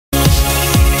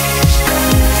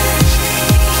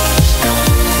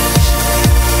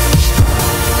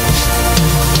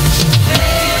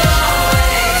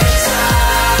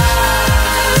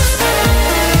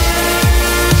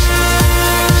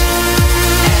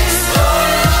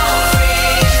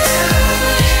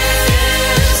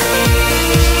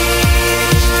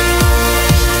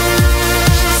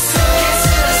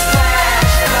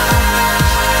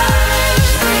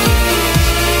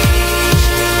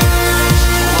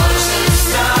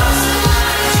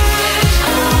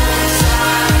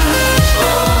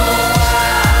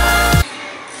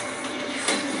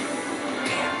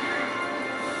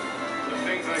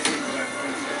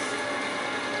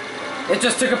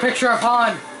just took a picture of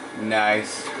Han.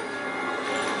 Nice.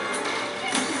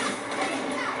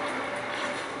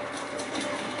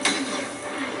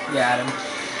 Got him.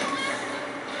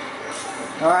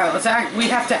 Alright, we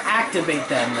have to activate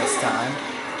them this time.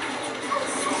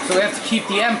 So we have to keep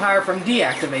the Empire from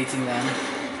deactivating them.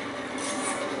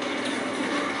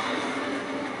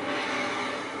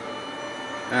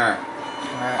 Alright.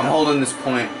 I'm holding this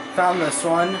point. Found this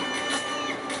one.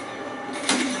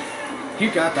 You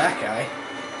got that guy.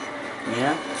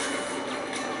 Yeah?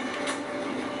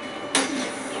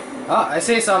 Oh, I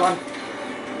see someone.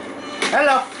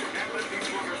 Hello.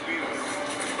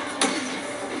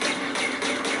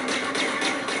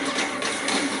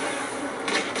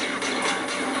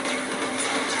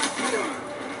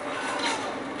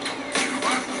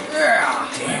 Yeah.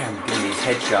 Damn, getting these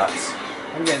headshots.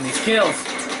 I'm getting these kills.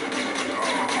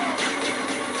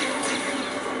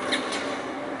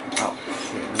 Oh,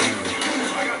 shit.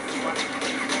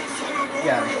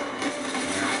 Got him.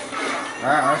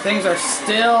 Alright, our things are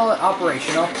still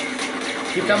operational.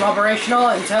 Keep them operational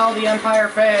until the Empire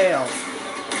fails.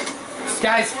 This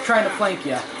guy's trying to flank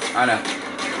you. I know.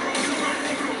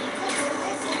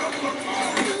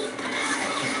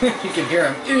 You can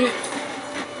hear him.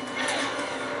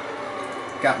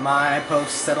 Got my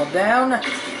post settled down.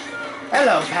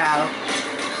 Hello, pal.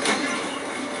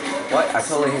 What? I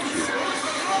totally hit you.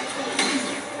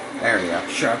 There we go.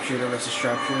 Sharpshooter versus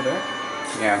sharpshooter.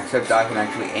 Yeah, except I can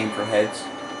actually aim for heads.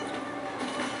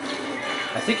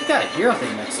 I think you got a hero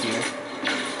thing next to you.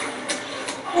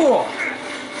 Oh!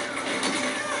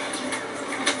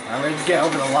 I'm ready to get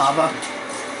over the lava.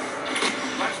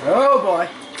 Oh boy.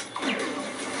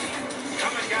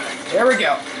 There we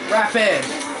go. Rapid.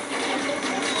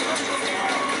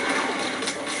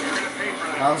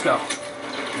 Now let's go.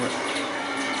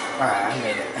 Alright, I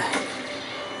made it.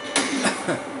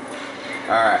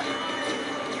 Alright.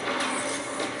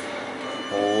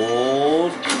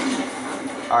 Hold.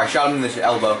 Alright, shot him in the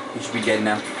elbow. He should be dead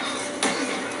now.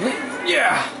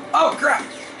 Yeah! Oh crap!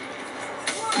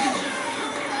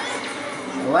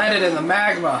 I landed in the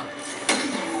magma.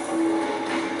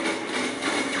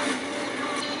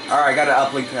 Alright, got an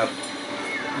uplink up.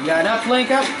 You got an uplink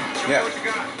up? Yeah.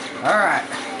 Alright.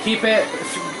 Keep it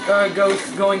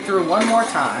going through one more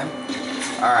time.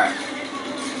 Alright.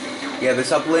 Yeah, this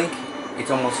uplink,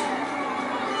 it's almost...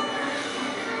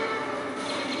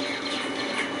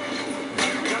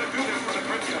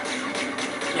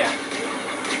 Yeah.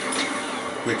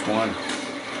 Which one?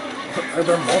 Are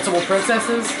there multiple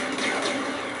princesses?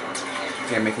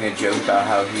 Yeah, making a joke about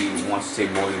how he wants to say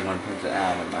more than one princess.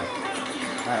 I don't know.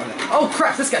 I don't know. Oh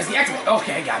crap, this guy's the X-Men.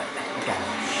 Okay, I got it.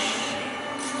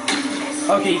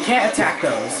 Okay, you can't attack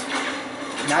those.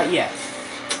 Not yet.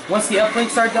 Once the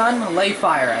uplinks are done, lay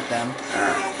fire at them.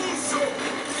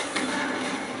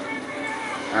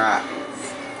 Alright.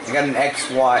 I got an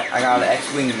X-Y. I got an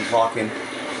X-Wing blocking.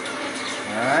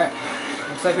 Alright.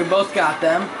 Looks like we both got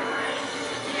them.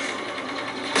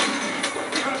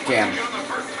 Damn.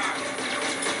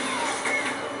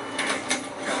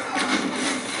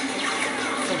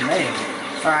 So many.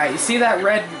 Alright, you see that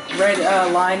red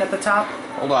line at the top?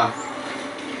 Hold on.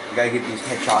 I gotta get these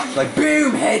headshots. Like,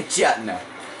 boom! Headshot! No.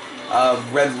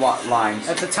 Red lines.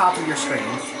 At the top of your screen.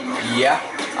 Yeah.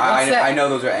 I know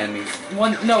those are enemies.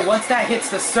 No, once that hits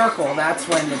the circle, that's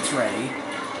when it's ready.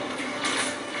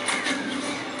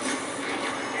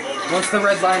 Once the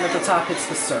red line at the top hits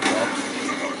the circle.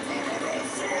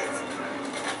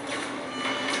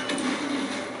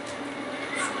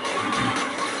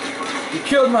 You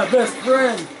killed my best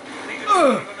friend!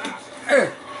 Ugh.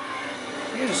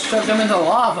 You just shoved him into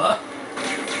lava.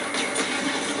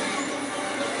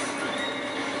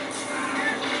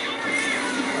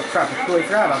 Oh crap, I completely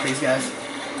forgot about these guys.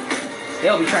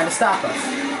 They'll be trying to stop us.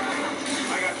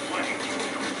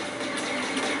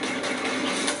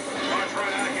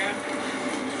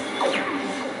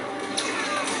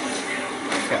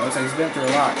 This guy looks like he's been through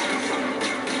a lot.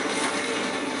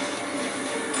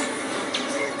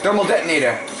 Thermal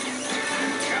detonator.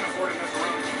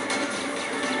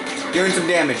 Doing some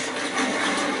damage.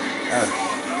 Oh.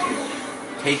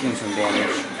 Taking some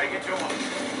damage.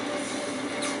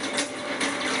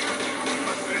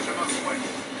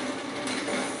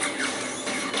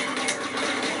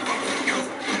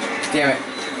 Damn it.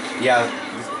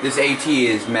 Yeah, this AT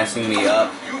is messing me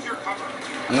up.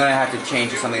 I'm gonna have to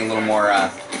change to something a little more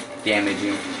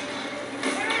damaging.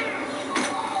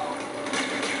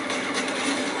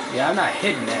 Yeah, I'm not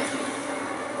hitting it.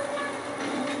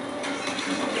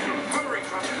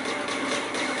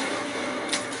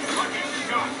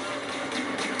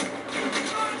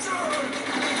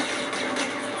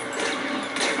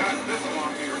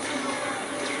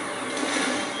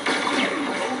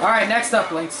 Alright, next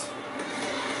up, Lynx.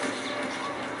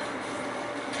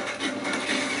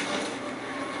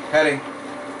 Heading.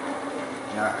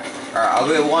 Alright. Alright, I'll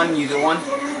get one, you get one.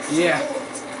 Yeah.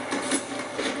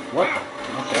 What the?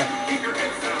 Okay.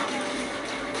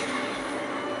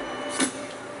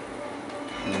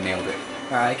 Nailed it.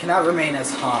 Alright, I cannot remain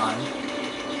as Han.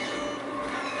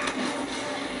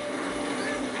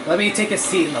 Let me take a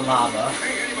seat in the lava.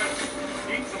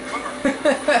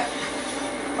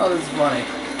 Oh, this is funny.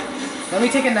 Let me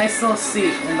take a nice little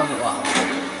seat in the lava.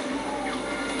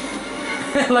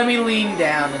 Let me lean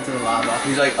down into the lava.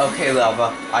 He's like, okay,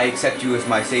 lava, I accept you as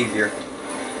my savior.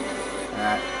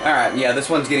 Alright. Alright, yeah, this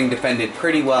one's getting defended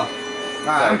pretty well.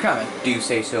 Alright, I'm coming. Do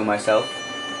say so myself.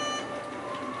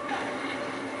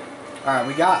 Alright,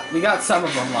 we got some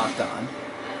of them locked on.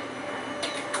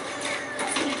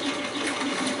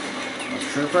 Those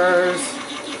troopers.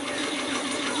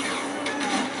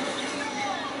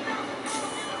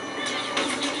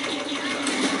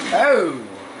 Oh!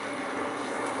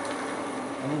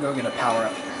 I'm gonna go get a power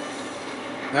up.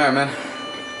 Alright, man.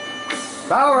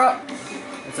 Power up!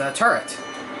 It's a turret.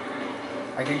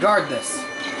 I can guard this.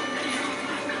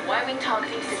 Y-wing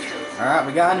targeting systems. Alright,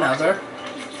 we got another.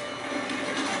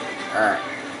 Alright.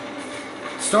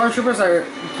 Stormtroopers are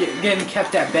getting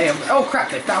kept at bay. Oh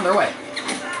crap, they found their way.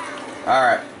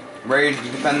 Alright. Ready to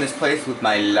defend this place with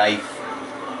my life.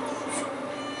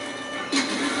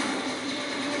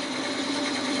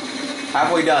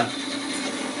 Halfway done.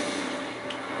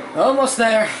 Almost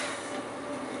there.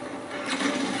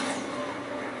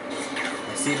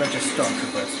 I see a bunch of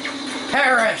stormtroopers.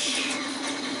 Perish!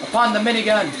 Upon the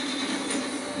minigun.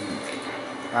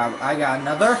 I got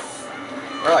another.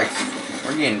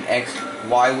 We're getting X,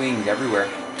 Y wings everywhere.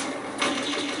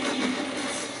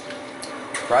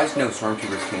 Surprised no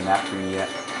stormtroopers came after me yet.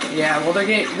 Yeah, well they're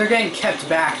getting kept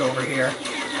back over here.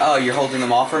 Oh, you're holding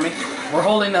them off for me? We're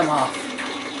holding them off.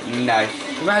 Nice.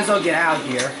 We might as well get out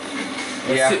here.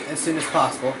 As soon as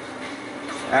possible.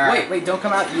 Alright. Wait, don't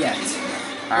come out yet.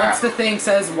 Alright. Once the thing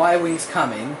says Y-wing's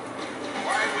coming.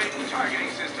 Y-wing targeting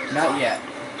systems. Not yet.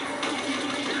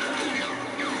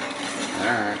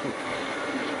 Alright.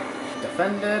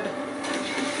 Defended.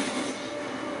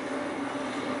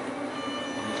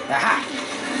 Aha!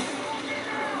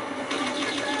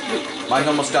 Mine's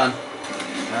almost done.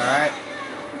 Alright.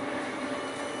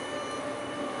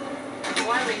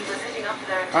 Y-wing was heading up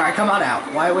there. Alright, come on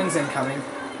out. Y-wing's incoming.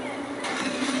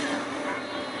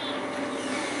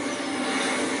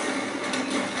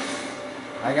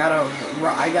 I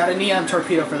got a neon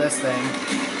torpedo for this thing.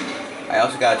 I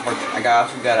also got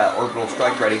an orbital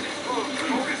strike ready.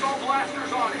 Focus all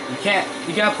blasters on it.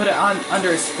 You gotta put it on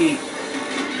under his feet.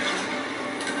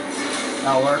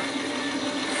 That'll work.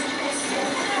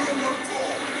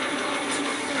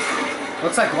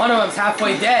 Looks like one of them's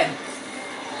halfway dead.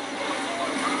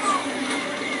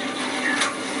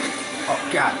 Oh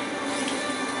god.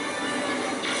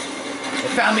 They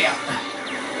found me out.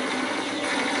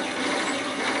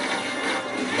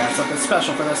 Got something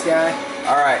special for this guy.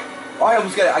 Alright. Oh,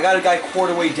 I got a guy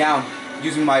quarter way down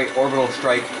using my orbital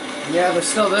strike. Yeah, there's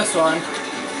still this one.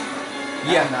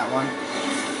 Yeah. And that one.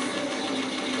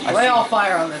 I Lay see. all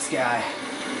fire on this guy.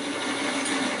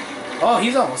 Oh,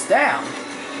 he's almost down.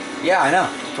 Yeah, I know.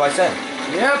 That's what I said.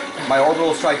 Yep. My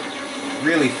orbital strike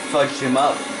really fudged him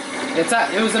up.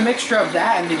 It was a mixture of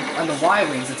that and the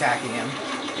Y-wings attacking him.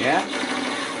 Yeah?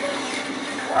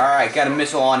 Alright, got a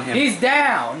missile on him. He's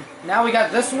down. Now we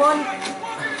got this one.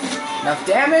 Enough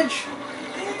damage.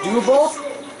 Doable.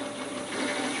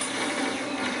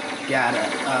 Gotta,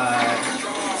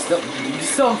 you can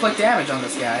still inflict damage on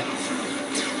this guy.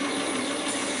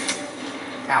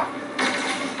 Ow.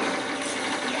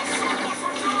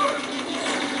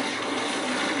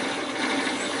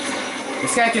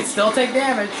 This guy can still take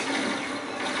damage.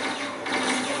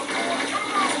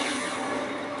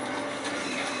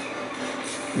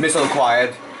 Missile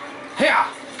acquired. Yeah.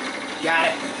 Got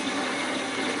it.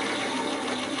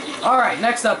 Alright,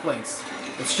 next up, Lynx.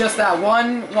 It's just that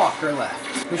one walker left.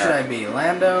 Who should I be?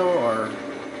 Lando or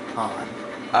Han?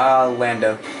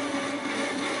 Lando.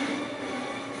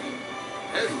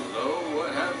 Hello,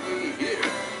 what have we here?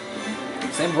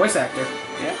 Same voice actor.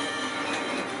 Yeah.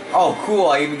 Oh, cool.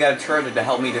 I even got a turret to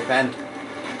help me defend.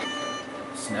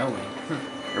 Snowing.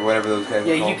 Or whatever those guys are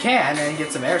Yeah, called. you can, and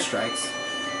get some airstrikes.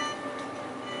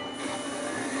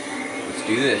 Let's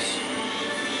do this.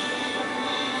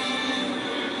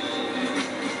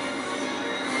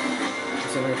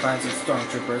 So we can find some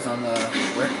stormtroopers on the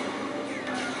brick.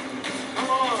 Come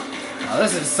on. Oh,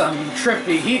 this is some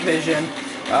trippy heat vision.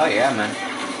 Oh, yeah, man.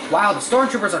 Wow, the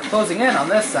stormtroopers are closing in on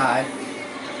this side.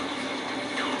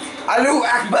 Allahu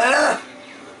Akbar!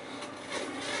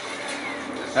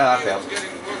 Oh, that failed.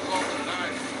 Getting worse all the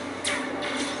time.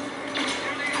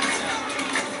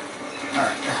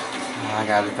 Alright. I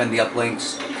gotta defend the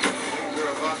uplinks.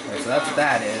 They're about to Okay, so that's what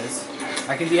that is.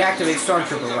 I can deactivate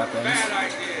stormtrooper weapons.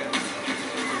 bad idea.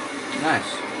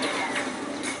 Nice.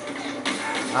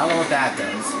 I don't know what that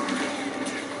does.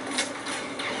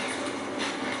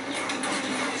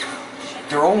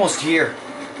 They're almost here.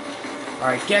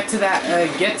 Alright, get to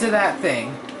that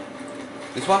thing.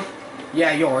 This one?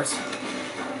 Yeah, yours.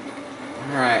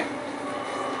 Alright.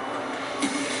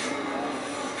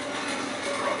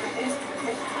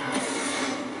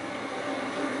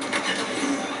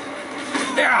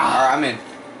 Yeah! Alright, I'm in.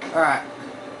 Alright.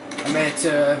 I made it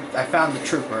to... I found the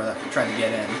trooper that tried to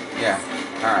get in. Yeah.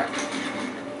 Alright.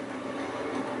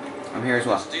 I'm here as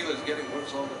well. Steel is getting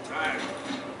worse all the time.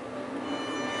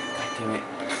 God damn it.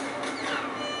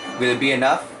 Will it be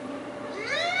enough?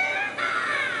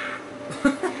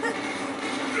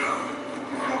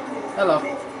 Hello.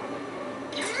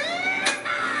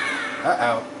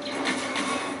 Uh-oh.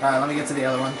 Alright, let me get to the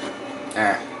other one.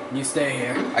 Alright. You stay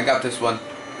here. I got this one.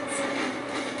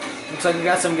 Looks like we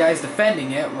got some guys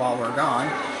defending it while we're gone.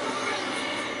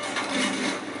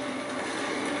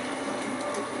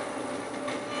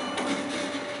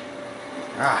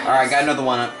 Alright, got another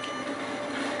one up.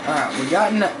 Alright,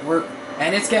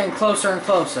 and it's getting closer and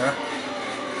closer.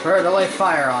 For her to lay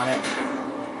fire on it.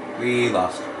 We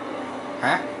lost.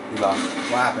 Huh? We lost.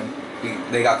 What happened?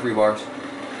 They got 3 bars.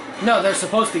 No, they're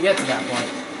supposed to get to that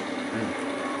point.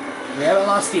 We haven't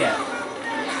lost yet.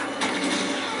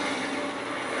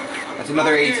 That's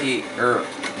another AT, or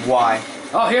Y.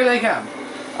 Oh, here they come.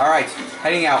 Alright,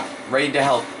 heading out. Ready to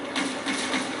help.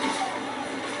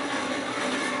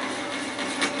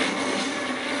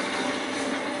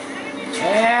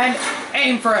 And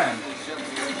aim for him. Shut the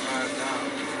Empire down.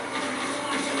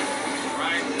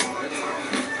 Right.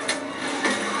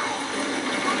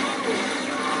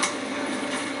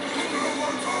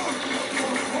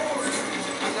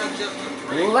 I'm not just a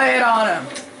freak. Lay it on him.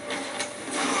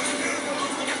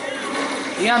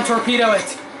 Eon torpedo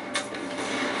it.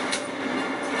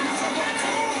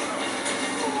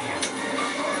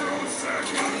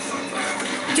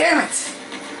 Damn it!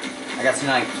 I got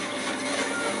sniped.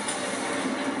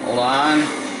 Hold on.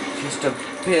 Just a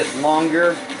bit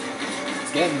longer.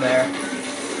 It's getting there.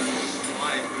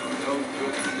 Might be no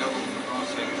good double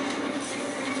crossing.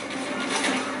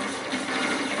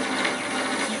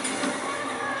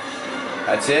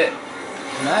 That's it.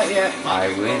 Not yet. I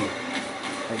win.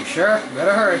 Are you sure?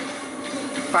 Better hurry.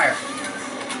 Fire.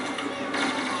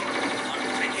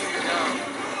 I'm taking you down.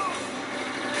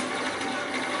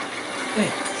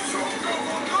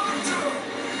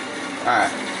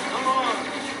 Alright. Come on.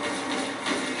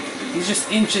 He's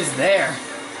just inches there.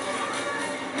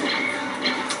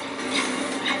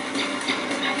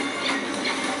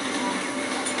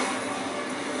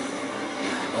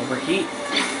 Overheat.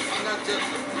 I'm not just a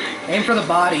freak. Aim for the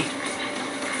body.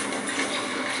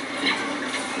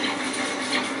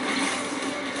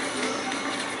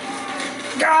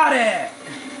 Got it!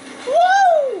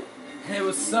 Woo! It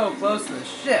was so close to the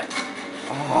ship.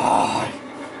 Oh,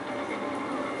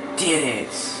 did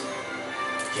it.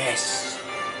 Yes.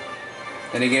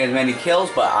 Didn't get as many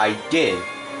kills, but I did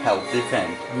help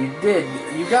defend. You did.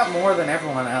 You got more than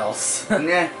everyone else.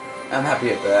 Yeah, I'm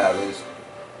happy at that at least.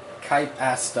 Kite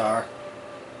Astar.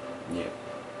 Yeah.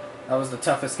 That was the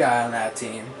toughest guy on that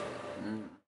team.